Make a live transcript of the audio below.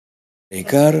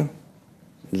בעיקר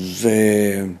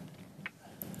זה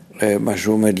מה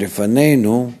שעומד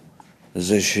לפנינו,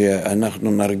 זה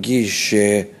שאנחנו נרגיש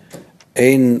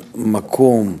שאין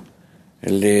מקום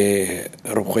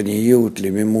לרוחניות,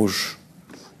 למימוש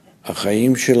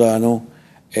החיים שלנו,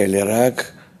 אלא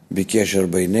רק בקשר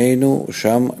בינינו,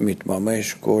 שם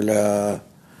מתממש כל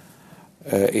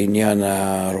העניין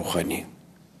הרוחני,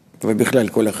 ובכלל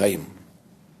כל החיים.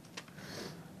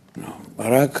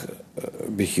 רק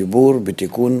בחיבור,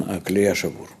 בתיקון הכלי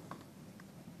השבור.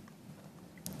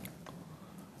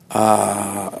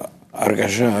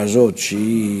 ההרגשה הזאת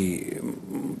שהיא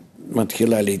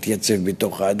מתחילה להתייצב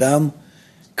בתוך האדם,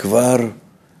 כבר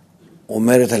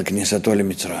אומרת על כניסתו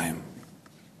למצרים.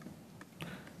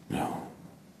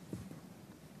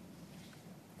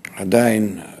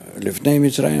 עדיין, לפני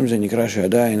מצרים זה נקרא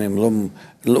שעדיין הם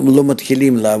לא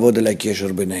מתחילים לעבוד על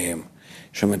הקשר ביניהם.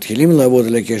 שמתחילים לעבוד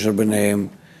על הקשר ביניהם,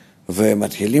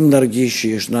 ומתחילים להרגיש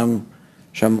שישנם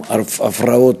שם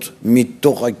הפרעות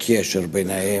מתוך הקשר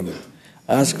ביניהם,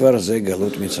 אז כבר זה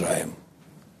גלות מצרים.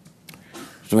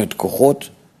 זאת אומרת, כוחות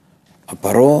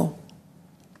הפרעה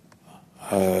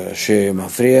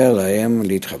שמפריע להם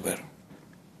להתחבר.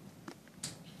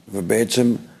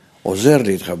 ובעצם עוזר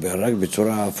להתחבר רק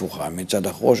בצורה הפוכה, מצד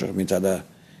החושך, מצד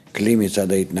הכלי,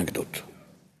 מצד ההתנגדות.